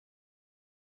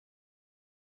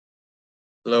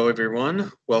Hello,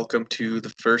 everyone. Welcome to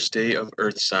the first day of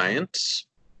Earth Science.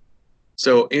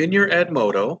 So in your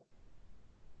Edmodo,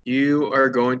 you are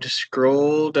going to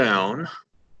scroll down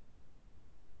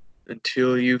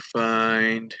until you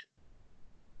find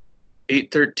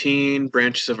 813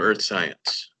 Branches of Earth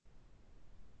Science.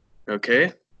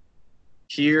 Okay?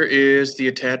 Here is the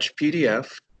attached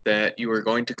PDF that you are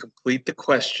going to complete the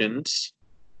questions.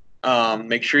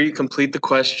 Make sure you complete the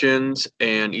questions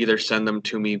and either send them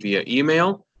to me via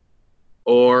email,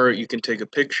 or you can take a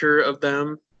picture of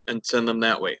them and send them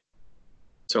that way.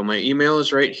 So my email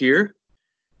is right here,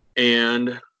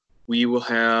 and we will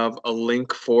have a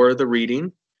link for the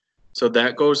reading. So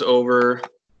that goes over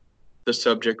the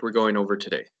subject we're going over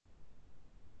today.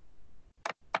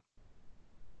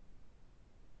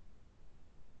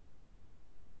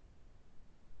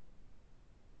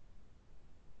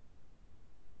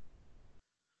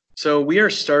 So we are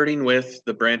starting with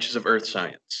the branches of earth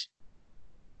science.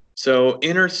 So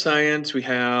in earth science, we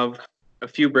have a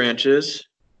few branches.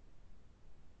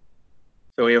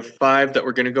 So we have 5 that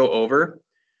we're going to go over,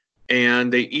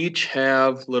 and they each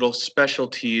have little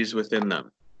specialties within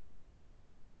them.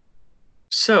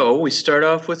 So we start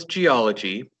off with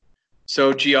geology.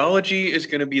 So geology is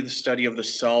going to be the study of the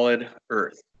solid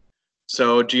earth.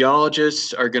 So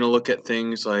geologists are going to look at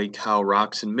things like how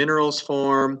rocks and minerals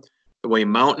form, the way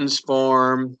mountains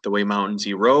form, the way mountains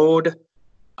erode,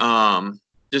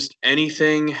 just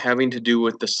anything having to do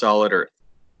with the solid earth.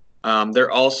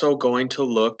 They're also going to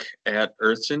look at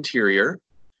Earth's interior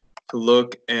to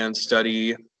look and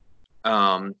study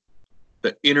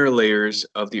the inner layers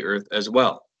of the earth as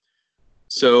well.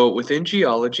 So within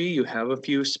geology, you have a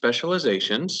few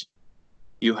specializations.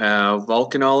 You have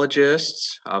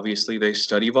volcanologists, obviously they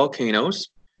study volcanoes.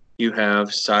 You have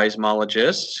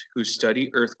seismologists who study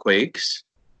earthquakes,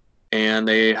 and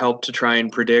they help to try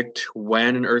and predict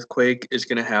when an earthquake is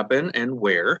going to happen and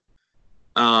where.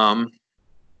 And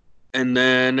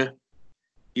then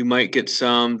you might get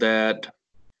some that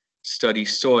study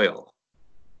soil.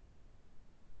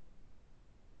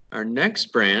 Our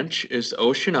next branch is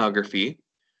oceanography.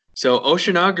 So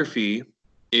oceanography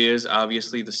is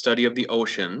obviously the study of the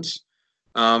oceans.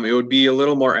 It would be a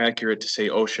little more accurate to say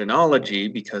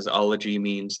oceanology because ology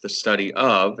means the study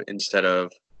of instead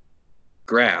of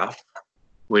graph,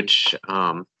 which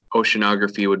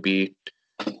oceanography would be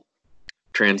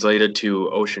translated to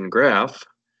oceanograph.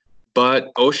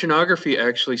 But oceanography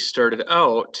actually started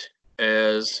out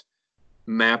as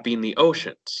mapping the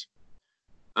oceans.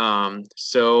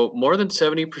 So more than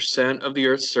 70% of the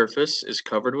Earth's surface is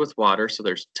covered with water, so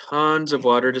there's tons of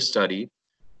water to study.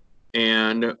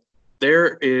 And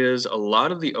there is a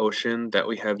lot of the ocean that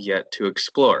we have yet to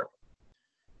explore.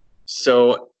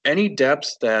 So any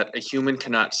depths that a human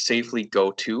cannot safely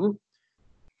go to,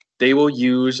 they will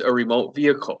use a remote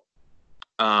vehicle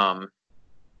to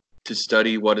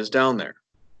study what is down there.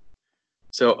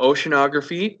 So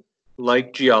oceanography,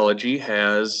 like geology,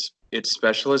 has its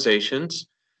specializations.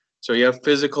 So you have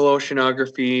physical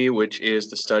oceanography, which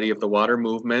is the study of the water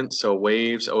movement, so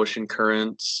waves, ocean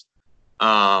currents,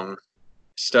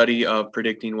 study of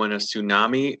predicting when a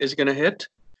tsunami is going to hit.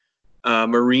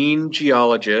 Marine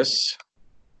geologists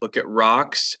look at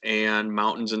rocks and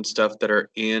mountains and stuff that are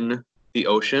in the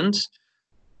oceans.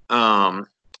 And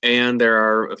there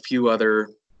are a few other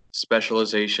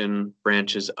specialization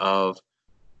branches of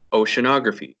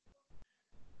oceanography.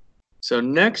 So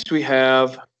next we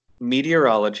have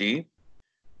meteorology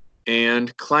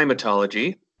and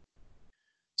climatology.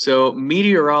 So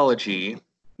meteorology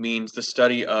means the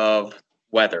study of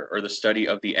weather or the study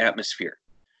of the atmosphere.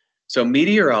 So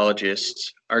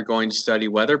meteorologists are going to study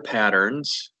weather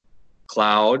patterns,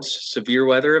 clouds, severe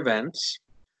weather events,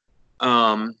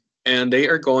 and they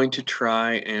are going to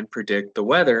try and predict the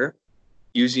weather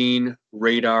using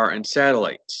radar and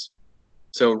satellites.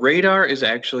 So radar is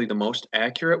actually the most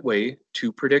accurate way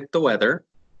to predict the weather,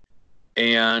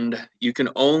 and you can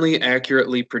only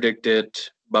accurately predict it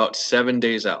about 7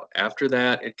 days out. After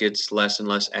that, it gets less and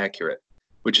less accurate,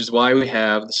 which is why we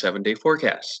have the 7-day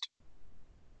forecast.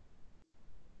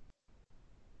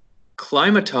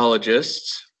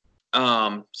 Climatologists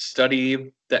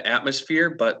study the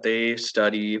atmosphere, but they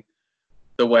study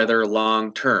the weather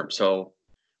long term. So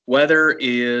weather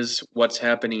is what's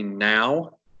happening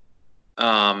now,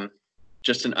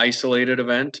 just an isolated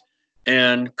event,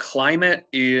 and climate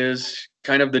is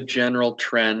kind of the general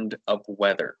trend of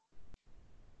weather.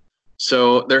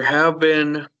 So there have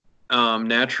been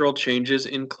natural changes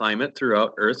in climate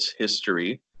throughout Earth's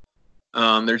history.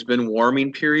 There's been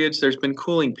warming periods, there's been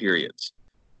cooling periods.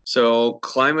 So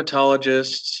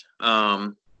climatologists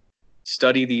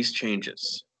study these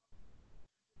changes.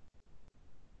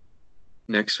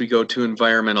 Next, we go to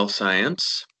environmental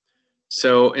science.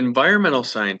 So environmental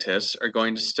scientists are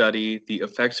going to study the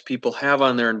effects people have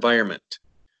on their environment.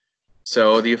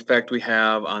 So the effect we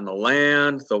have on the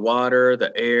land, the water,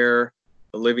 the air,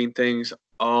 the living things,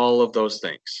 all of those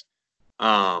things.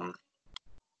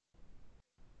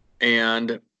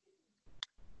 And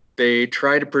they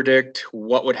try to predict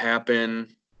what would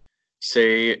happen,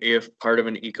 say, if part of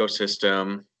an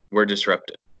ecosystem were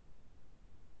disrupted.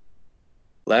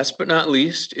 Last but not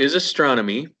least is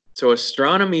astronomy. So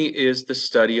astronomy is the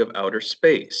study of outer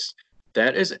space.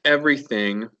 That is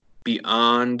everything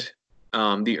beyond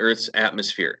the Earth's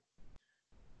atmosphere.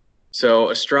 So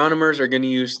astronomers are going to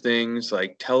use things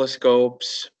like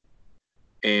telescopes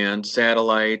and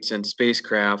satellites and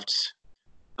spacecrafts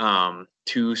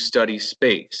to study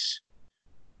space.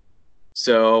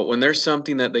 So when there's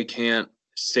something that they can't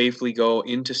safely go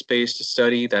into space to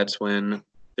study, that's when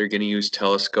they're going to use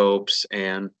telescopes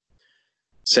and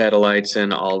satellites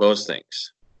and all those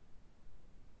things.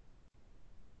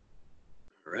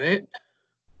 All right.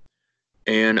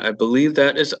 And I believe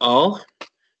that is all.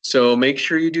 So make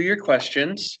sure you do your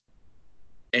questions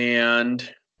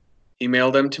and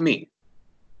email them to me.